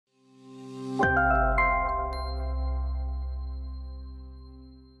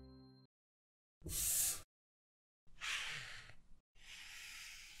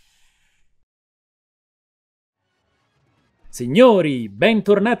Signori,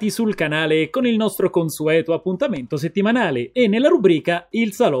 bentornati sul canale con il nostro consueto appuntamento settimanale e nella rubrica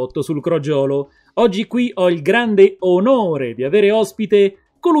Il Salotto sul Crogiolo. Oggi qui ho il grande onore di avere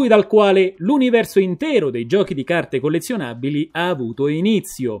ospite colui dal quale l'universo intero dei giochi di carte collezionabili ha avuto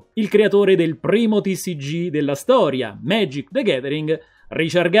inizio, il creatore del primo TCG della storia, Magic the Gathering,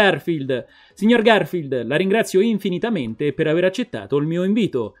 Richard Garfield. Signor Garfield, la ringrazio infinitamente per aver accettato il mio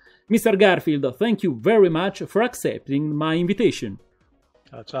invito. Mr. Garfield, thank you very much for accepting my invitation.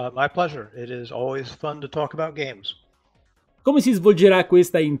 It's my pleasure. It is always fun to talk about games. Come si svolgerà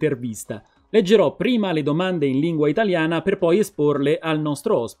questa intervista? Leggerò prima le domande in lingua italiana per poi esporle al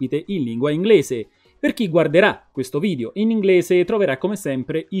nostro ospite in lingua inglese. Per chi guarderà questo video in inglese troverà come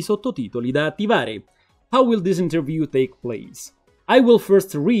sempre i sottotitoli da attivare. How will this interview take place? I will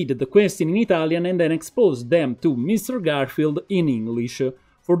first read the question in Italian and then expose them to Mr. Garfield in English.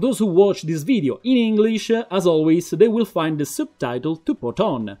 For those who watch this video in English, as always, they will find the subtitle to put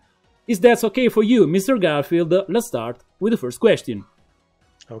on. Is that okay for you, Mr. Garfield? Let's start with the first question.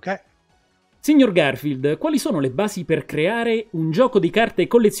 Okay. Signor Garfield, quali sono le basi per creare un gioco di carte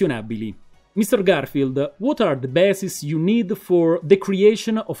collezionabili? Mr. Garfield, what are the bases you need for the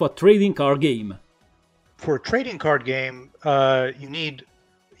creation of a trading card game? For a trading card game, you need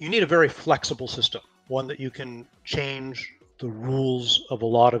a very flexible system, one that you can change the rules of a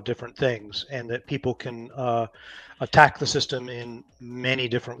lot of different things, and that people can attack the system in many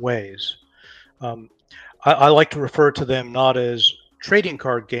different ways. I like to refer to them not as trading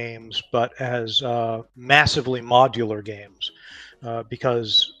card games, but as massively modular games,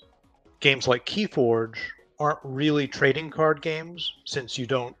 because games like Keyforge aren't really trading card games, since you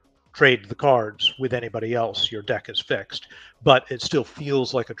don't trade the cards with anybody else. Your deck is fixed, but it still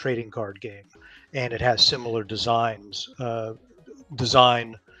feels like a trading card game. And it has similar design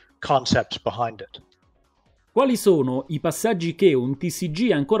concepts behind it. Quali sono i passaggi che un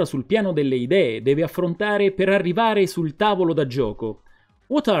TCG ancora sul piano delle idee deve affrontare per arrivare sul tavolo da gioco?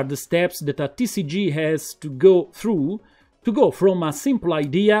 What are the steps that a TCG has to go through to go from a simple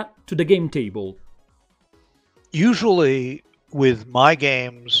idea to the game table? Usually with my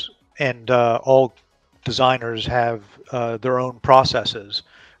games, and all designers have their own processes,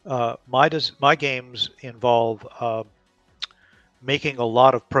 my games involve making a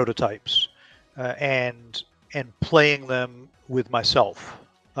lot of prototypes and playing them with myself.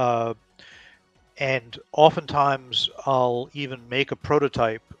 And oftentimes I'll even make a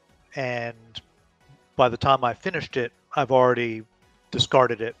prototype, and by the time I finished it, I've already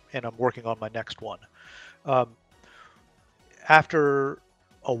discarded it and I'm working on my next one. After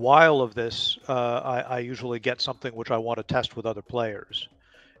a while of this, I usually get something which I want to test with other players.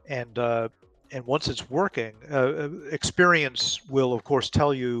 And once it's working, experience will, of course,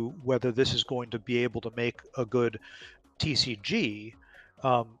 tell you whether this is going to be able to make a good TCG,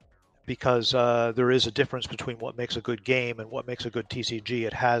 because there is a difference between what makes a good game and what makes a good TCG.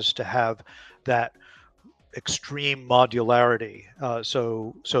 It has to have that extreme modularity.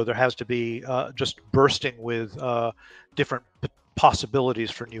 So there has to be just bursting with different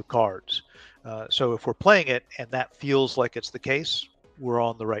possibilities for new cards. So if we're playing it and that feels like it's the case, we're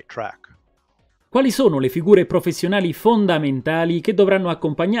on the right track. Quali sono le figure professionali fondamentali che dovranno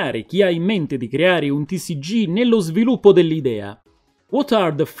accompagnare chi ha in mente di creare un TCG nello sviluppo dell'idea? What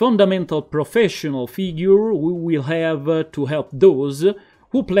are the fundamental professional figures we will have to help those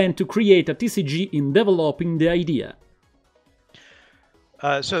who plan to create a TCG in developing the idea?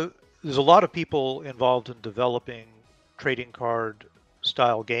 So there's a lot of people involved in developing trading card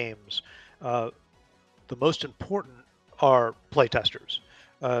style games. The most important are playtesters.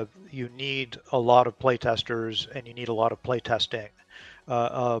 You need a lot of playtesters and you need a lot of playtesting.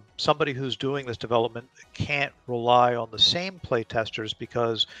 Somebody who's doing this development can't rely on the same playtesters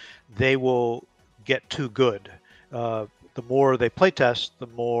because they will get too good. The more they playtest, the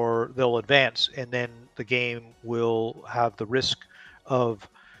more they'll advance, and then the game will have the risk of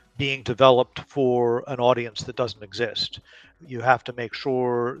being developed for an audience that doesn't exist. You have to make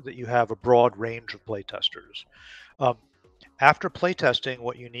sure that you have a broad range of playtesters. After playtesting,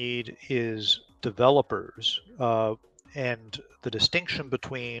 what you need is developers, and the distinction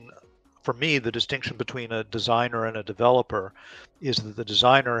between, for me, the distinction between a designer and a developer is that the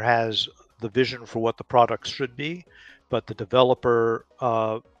designer has the vision for what the product should be, but the developer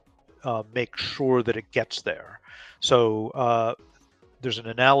makes sure that it gets there. So there's an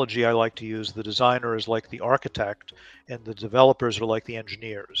analogy I like to use. The designer is like the architect and the developers are like the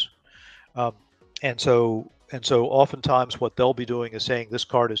engineers. And so oftentimes what they'll be doing is saying this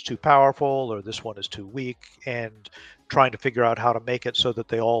card is too powerful or this one is too weak, and trying to figure out how to make it so that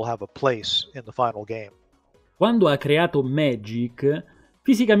they all have a place in the final game. Quando ha creato Magic,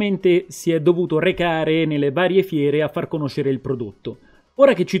 fisicamente si è dovuto recare nelle varie fiere a far conoscere il prodotto.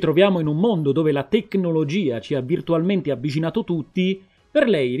 Ora che ci troviamo in un mondo dove la tecnologia ci ha virtualmente avvicinato tutti, per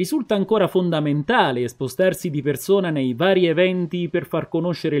lei risulta ancora fondamentale spostarsi di persona nei vari eventi per far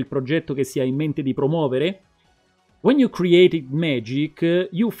conoscere il progetto che si ha in mente di promuovere? When you created Magic,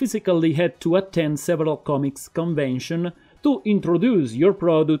 you physically had to attend several comics conventions to introduce your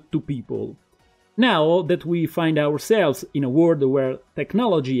product to people. Now that we find ourselves in a world where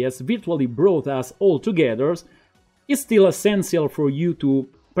technology has virtually brought us all together, it's still essential for you to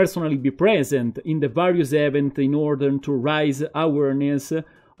personally be present in the various events in order to raise awareness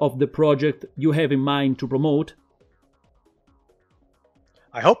of the project you have in mind to promote?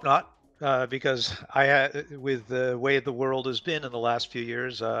 I hope not, because with the way the world has been in the last few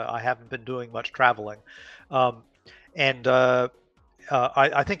years, I haven't been doing much traveling, um, and I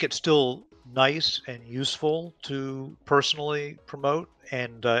think it's still nice and useful to personally promote,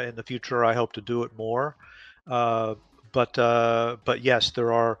 and in the future, I hope to do it more. Uh, but yes,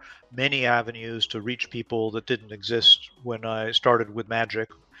 there are many avenues to reach people that didn't exist when I started with Magic,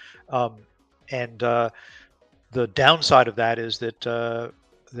 um, and the downside of that is that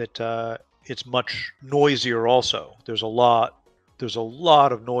it's much noisier. Also, there's a lot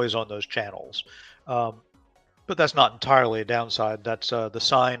of noise on those channels. Um, but that's not entirely a downside. That's the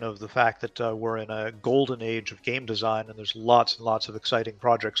sign of the fact that we're in a golden age of game design, and there's lots and lots of exciting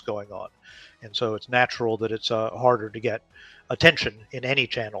projects going on. And so it's natural that it's harder to get attention in any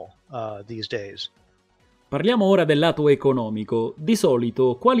channel these days. Parliamo ora del lato economico. Di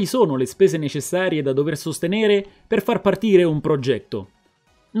solito, quali sono le spese necessarie da dover sostenere per far partire un progetto?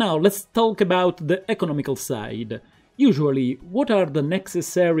 Now, let's talk about the economical side. Usually, what are the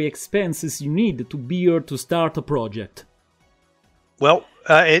necessary expenses you need to bear to start a project? Well,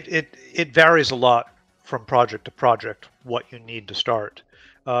 it varies a lot from project to project what you need to start.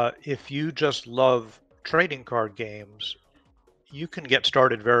 If you just love trading card games, you can get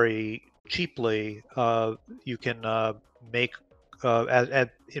started very cheaply. You can make,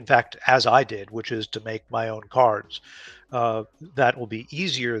 in fact, as I did, which is to make my own cards. That will be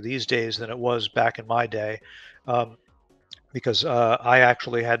easier these days than it was back in my day. Because I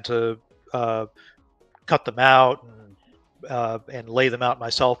actually had to cut them out and lay them out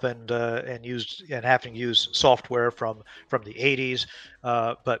myself, and having to use software from the 80s.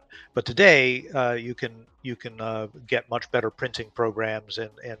 But today you can get much better printing programs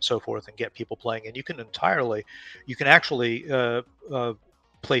and so forth, and get people playing. And you can actually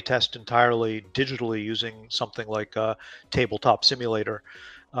play test entirely digitally using something like Tabletop Simulator,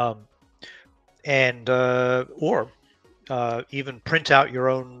 or even print out your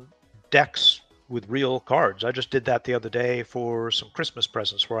own decks with real cards. I just did that the other day for some Christmas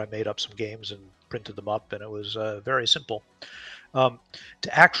presents, where I made up some games and printed them up, and it was very simple. To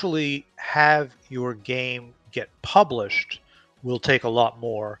actually have your game get published will take a lot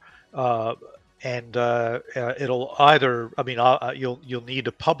more, and it'll either, you'll need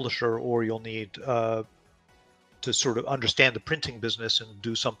a publisher, or you'll need to sort of understand the printing business and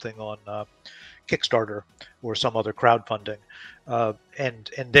do something on Kickstarter or some other crowdfunding,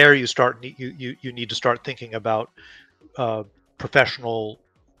 and there you need to start thinking about professional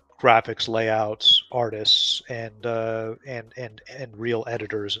graphics, layouts, artists, and real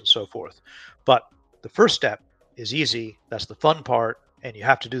editors and so forth. But the first step is easy. That's the fun part, and you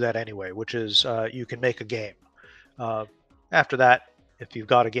have to do that anyway, which is you can make a game. After that, if you've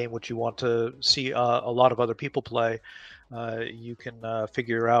got a game which you want to see a lot of other people play, you can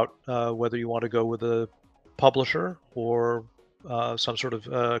figure out whether you want to go with a publisher or some sort of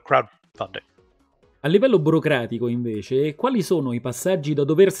crowdfunding. A livello burocratico, invece, quali sono i passaggi da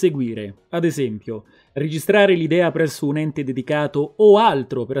dover seguire? Ad esempio, registrare l'idea presso un ente dedicato o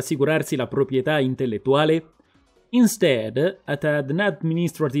altro per assicurarsi la proprietà intellettuale? Instead, at an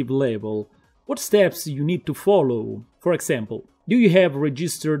administrative level, what steps you need to follow? For example, do you have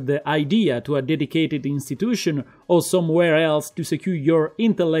registered the idea to a dedicated institution or somewhere else to secure your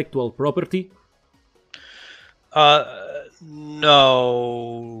intellectual property?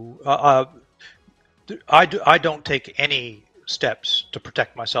 No. I don't take any steps to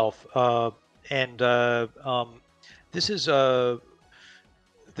protect myself, and this is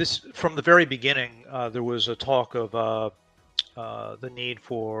this from the very beginning. There was a talk of the need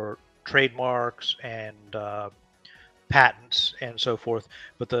for trademarks and patents and so forth.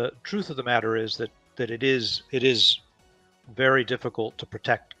 But the truth of the matter is that it is very difficult to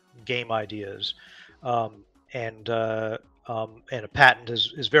protect game ideas, and a patent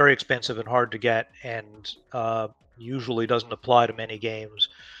is very expensive and hard to get, and usually doesn't apply to many games.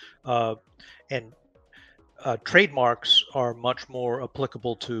 And trademarks are much more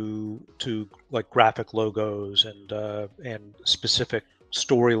applicable to like graphic logos and specific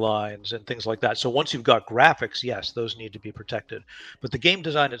storylines and things like that. So once you've got graphics, yes, those need to be protected. But the game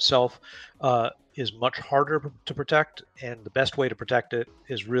design itself is much harder to protect, and the best way to protect it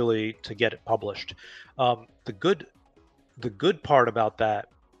is really to get it published. The good part about that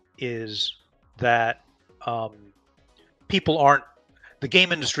is that people aren't. The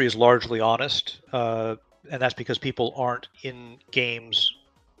game industry is largely honest, and that's because people aren't in games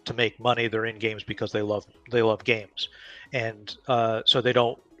to make money. They're in games because they love games, and so they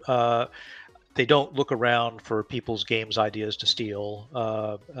don't look around for people's games ideas to steal.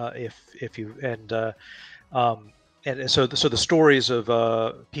 And so the stories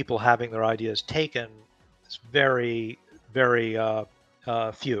of people having their ideas taken is very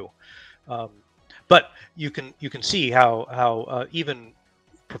few. But you can see how even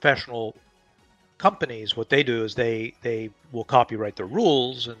professional companies, what they do is they will copyright their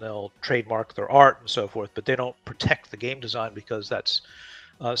rules and they'll trademark their art and so forth, but they don't protect the game design because that's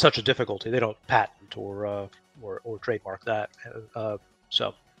such a difficulty. They don't patent or trademark that.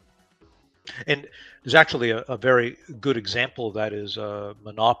 And there's actually a very good example of that is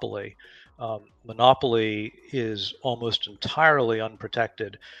Monopoly. Monopoly is almost entirely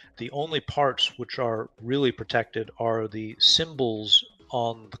unprotected. The only parts which are really protected are the symbols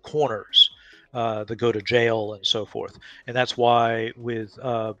on the corners that go to jail and so forth. And that's why with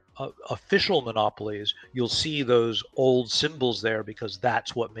official monopolies, you'll see those old symbols there because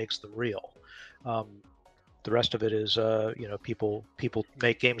that's what makes them real. The rest of it is, people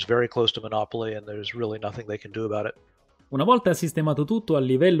make games very close to Monopoly and there's really nothing they can do about it. Una volta sistemato tutto a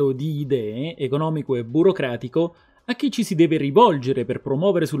livello di idee, economico e burocratico, a chi ci si deve rivolgere per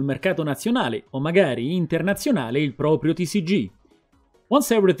promuovere sul mercato nazionale o magari internazionale il proprio TCG?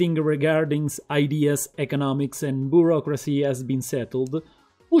 Once everything regarding ideas, economics and bureaucracy has been settled,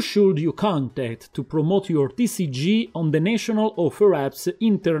 who should you contact to promote your TCG on the national or perhaps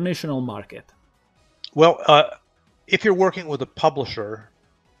international market? Well, if you're working with a publisher,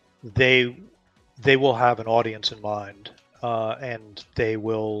 they will have an audience in mind, and they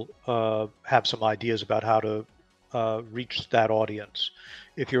will have some ideas about how to reach that audience.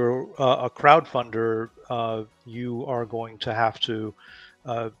 If you're a crowdfunder, you are going to have to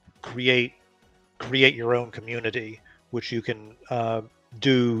create your own community, which you can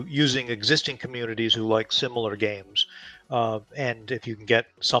do using existing communities who like similar games. And if you can get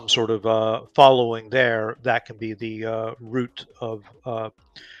some sort of following there, that can be the root of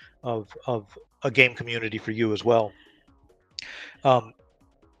a game community for you as well.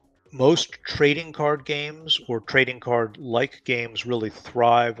 Most trading card games or trading card like games really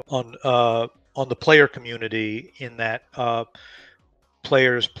thrive on the player community, in that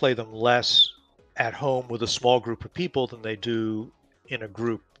players play them less at home with a small group of people than they do in a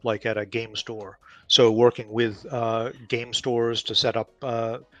group like at a game store. So working with game stores to set up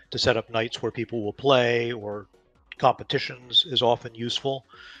nights where people will play or competitions is often useful,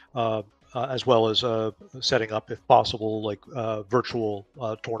 as well as setting up, if possible, like virtual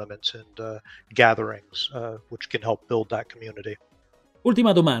tournaments and gatherings, which can help build that community.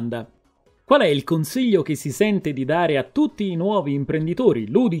 Ultima domanda. Qual è il consiglio che si sente di dare a tutti i nuovi imprenditori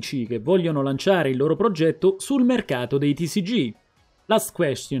ludici che vogliono lanciare il loro progetto sul mercato dei TCG? Last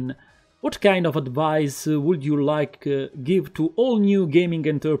question. What kind of advice would you like give to all new gaming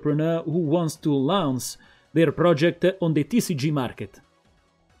entrepreneur who wants to launch their project on the TCG market?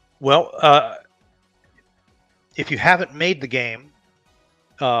 Well, if you haven't made the game,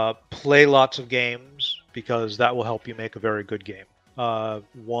 play lots of games, because that will help you make a very good game. I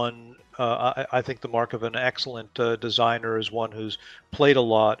think the mark of an excellent designer is one who's played a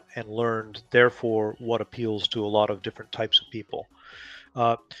lot and learned, therefore, what appeals to a lot of different types of people.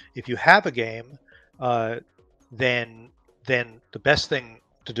 If you have a game, then the best thing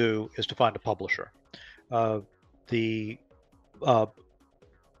to do is to find a publisher.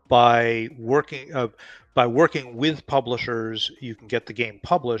 By working with publishers, you can get the game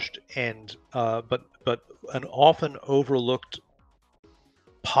published, and but an often overlooked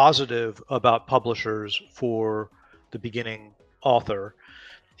positive about publishers for the beginning author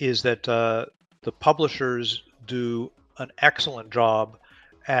is that the publishers do an excellent job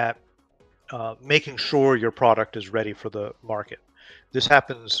at making sure your product is ready for the market. This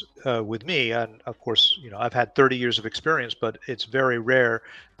happens with me, and of course, I've had 30 years of experience, but it's very rare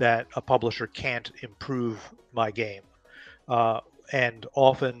that a publisher can't improve my game. And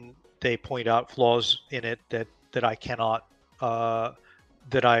often they point out flaws in it that I cannot,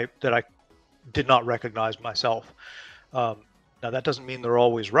 that I did not recognize myself. Now that doesn't mean they're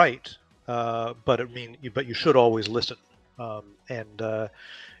always right, but you should always listen.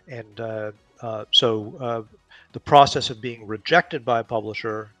 So the process of being rejected by a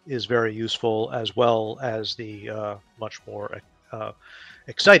publisher is very useful, as well as the much more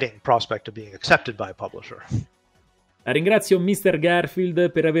exciting prospect of being accepted by a publisher. Ringrazio Mr. Garfield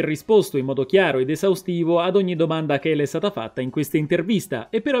per aver risposto in modo chiaro ed esaustivo ad ogni domanda che le è stata fatta in questa intervista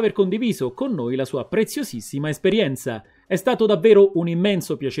e per aver condiviso con noi la sua preziosissima esperienza. È stato davvero un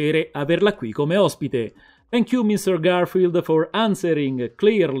immenso piacere averla qui come ospite. Thank you, Mr. Garfield, for answering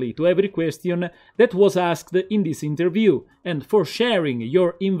clearly to every question that was asked in this interview and for sharing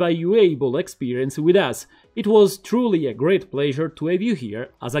your invaluable experience with us. It was truly a great pleasure to have you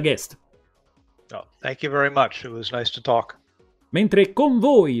here as a guest. Oh, thank you very much. It was nice to talk. Mentre con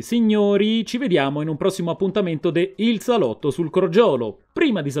voi, signori, ci vediamo in un prossimo appuntamento de Il Salotto sul Crogiolo.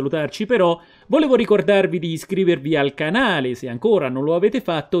 Prima di salutarci però, volevo ricordarvi di iscrivervi al canale se ancora non lo avete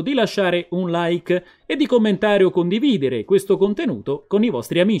fatto, di lasciare un like e di commentare o condividere questo contenuto con i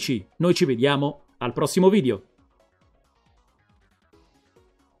vostri amici. Noi ci vediamo al prossimo video.